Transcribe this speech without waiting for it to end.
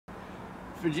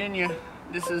Virginia,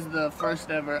 this is the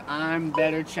first ever I'm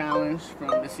Better challenge from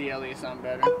the Elliott I'm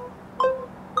Better.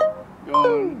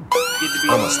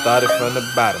 I'ma start it from the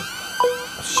bottom.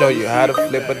 I'll show you how to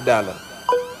flip a dollar.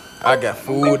 I got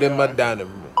food in my dining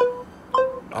room.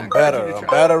 I'm better, I'm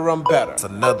better, I'm better. It's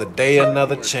another day,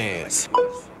 another chance.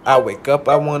 I wake up,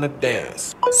 I wanna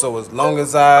dance. So as long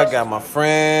as I got my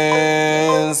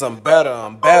friends, I'm better,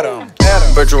 I'm better, I'm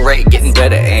better. VIRGillRAY getting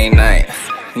better every night.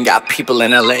 Got people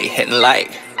in LA hitting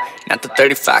like. Not the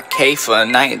 35K for a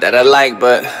night that I like,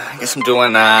 but I guess I'm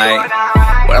doing alright.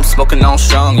 But I'm smoking on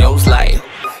strong, yo's light.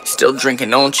 Still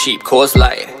drinking on cheap, Coors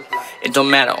Light. It don't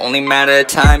matter, only matter of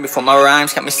time before my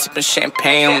rhymes got me sipping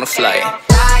champagne on the flight.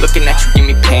 Looking at you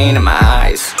give me pain in my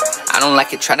eyes. I don't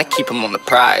like it, trying to keep them on the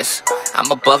prize.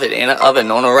 I'm above it, in an oven,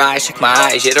 on a rise. Check my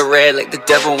eyes, yeah, they're red like the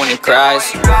devil when he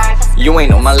cries. You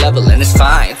ain't on my level and it's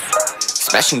fine.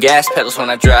 Smashing gas pedals when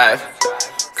I drive.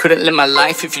 Couldn't live my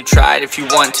life if you tried. If you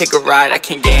want, take a ride, I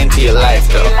can't guarantee your life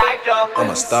though.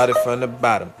 I'ma start it from the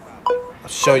bottom. I'll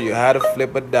show you how to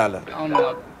flip a dollar.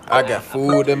 I got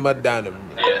food in my dining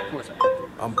room.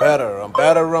 I'm better, I'm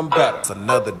better, I'm better. It's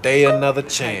another day, another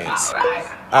chance.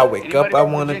 I wake up, I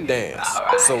wanna dance.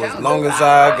 So as long as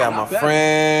I got my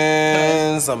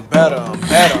friends, I'm better, I'm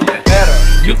better, I'm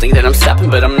better. You think that I'm stopping,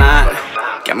 but I'm not.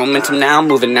 Got momentum now, I'm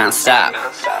moving non-stop.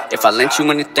 If I lent you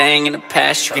anything in the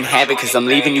past, you can have it, cause I'm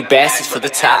leaving you bastards for the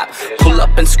top. Pull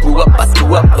up and screw up, I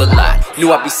threw up a lot. Knew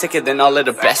I'd be sicker than all of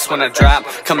the best when I drop.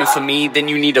 Coming for me, then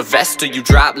you need a vest or you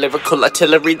drop. Lyrical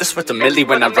artillery, that's worth a milli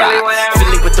when I rock.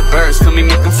 Philly with the birds, feel me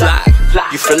make them fly.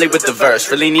 You Philly with the verse,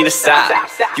 really need to stop.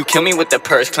 You kill me with the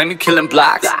purse, claim you killing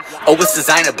blocks. Oh, it's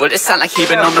designer, but it sound like he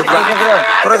been on the rock.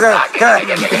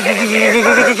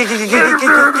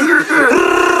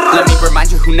 Let me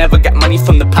remind you who never got money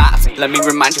from the pops. Let me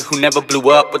remind you who never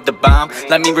blew up with the bomb.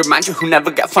 Let me remind you who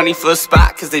never got funny for a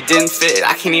spot, cause they didn't fit.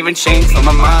 I can't even change for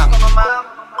my mom.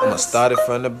 I'ma start it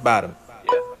from the bottom.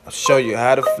 I'll show you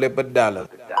how to flip a dollar.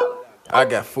 I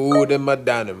got food in my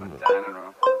dining room.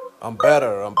 I'm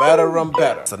better, I'm better, I'm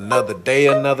better. It's another day,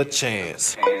 another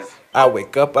chance. I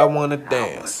wake up, I wanna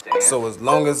dance. So as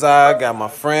long as I got my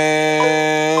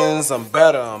friends, I'm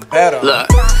better, I'm better. Look,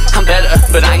 I'm better,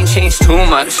 but I ain't changed too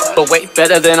much. But way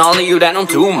better than all of you that don't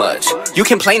do much. You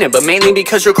complaining, but mainly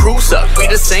because your crew suck. We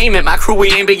the same, and my crew,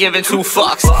 we ain't been giving two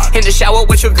fucks. In the shower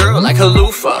with your girl like a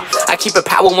loofah. I keep it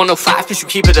power 105, cause you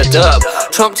keep it a dub.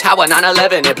 Trump Tower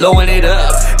 9/11, it blowing it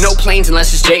up. No planes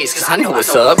unless it's J's, cause I know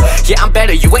what's up. Yeah, I'm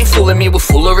better, you ain't fooling me with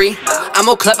foolery. I'm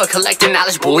more clever, collecting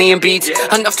knowledge, bullying beats.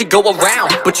 Enough to go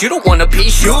around, but you don't want a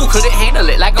piece. You couldn't handle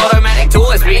it like automatic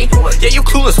doors, me. Yeah, you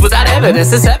clueless without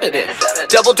evidence, it's evident.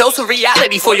 Double dose of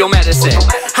reality for your medicine.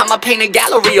 I'ma paint a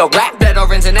gallery of rap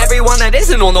veterans, and everyone that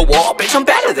isn't on the wall, bitch, I'm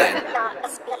better than.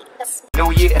 No,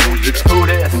 yeah, who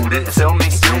this? Still me,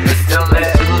 still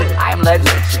lit. I am legend,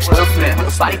 Will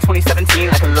Smith. Body 2017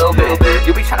 like a little bit.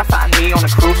 You be trying to find me on a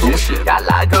cruise ship. Got a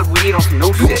lot of good weed on some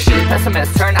new shit.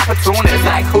 Pessimist turn opportunist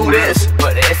like who this?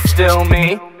 But it's still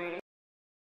me.